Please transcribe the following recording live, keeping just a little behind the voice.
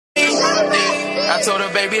Yeah. I told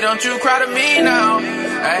her, baby, don't you cry to me now.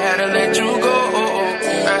 I had to let you go.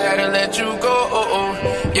 I had to let you go.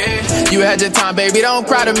 Yeah. You had your time, baby, don't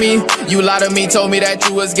cry to me. You lied to me, told me that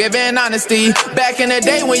you was giving honesty. Back in the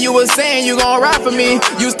day when you was saying you gon' ride for me.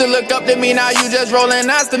 Used to look up to me, now you just rolling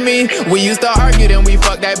eyes to me. We used to argue, then we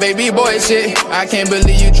fucked that baby boy shit. I can't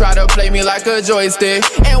believe you try to play me like a joystick.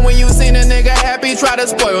 And when you seen a nigga happy, try to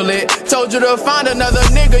spoil it. Told you to find another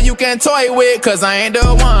nigga you can toy with. Cause I ain't the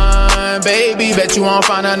one, baby, bet you won't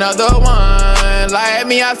find another one like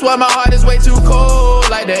me. I swear my heart is way too cold,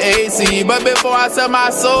 like the AC. But before I sell my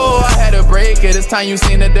soul, I had to break it. This time you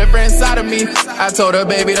seen a different side of me. I told her,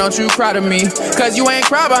 baby, don't you cry to me. Cause you ain't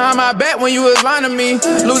cry behind my back when you was lying to me.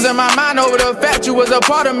 Losing my mind over the fact you was a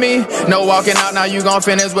part of me. No walking out, now you gon'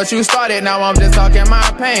 finish what you started. Now I'm just talking my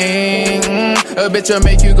pain. A bitch will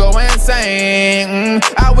make you go insane.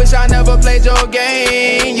 I wish I never played your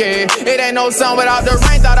game, yeah. It ain't no sun without the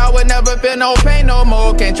rain. Thought I would never feel no pain no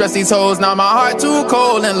more. Can't trust these hoes, now my heart too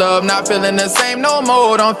cold. And love not feeling the same no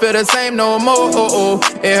more. Don't feel the same no more.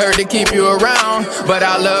 It hurt to keep you around, but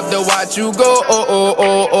I love to watch you go.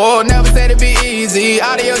 Never said it'd be easy.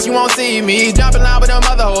 Adios, you won't see me. Jumping line with them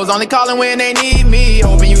other hoes, only calling when they need me.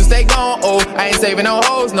 Hoping you stay gone, I ain't saving no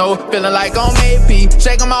hoes, no. Feeling like on AP,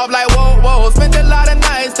 shake them off like whoa, whoa. Spent a lot of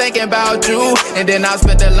nights thinking about you, and then I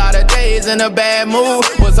spent a lot of days in a bad mood.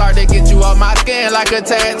 Was hard to get you off my skin like a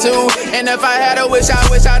tattoo. And if I had a wish, I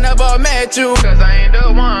wish I never met you. Cause I ain't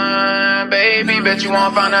the one, baby, bet you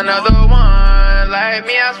won't find another one like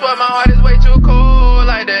me. I swear my heart is way too cold,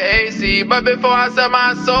 like the AC. But before I sell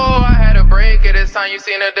my soul, I had to break it. This time you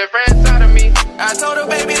seen a different side of me. I told her,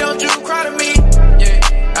 baby, don't you cry to me.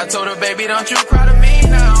 Yeah. I told her, baby, don't you cry to me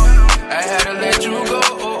now. I had to let you go.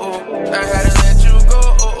 I had to let you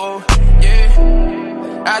go.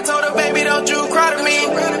 Yeah. I told her, baby, don't you cry to me.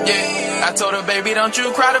 Yeah. I told her, baby, don't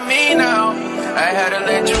you cry to me now. I had to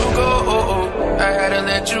let you go. I had to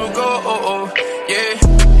let you go.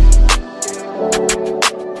 Yeah.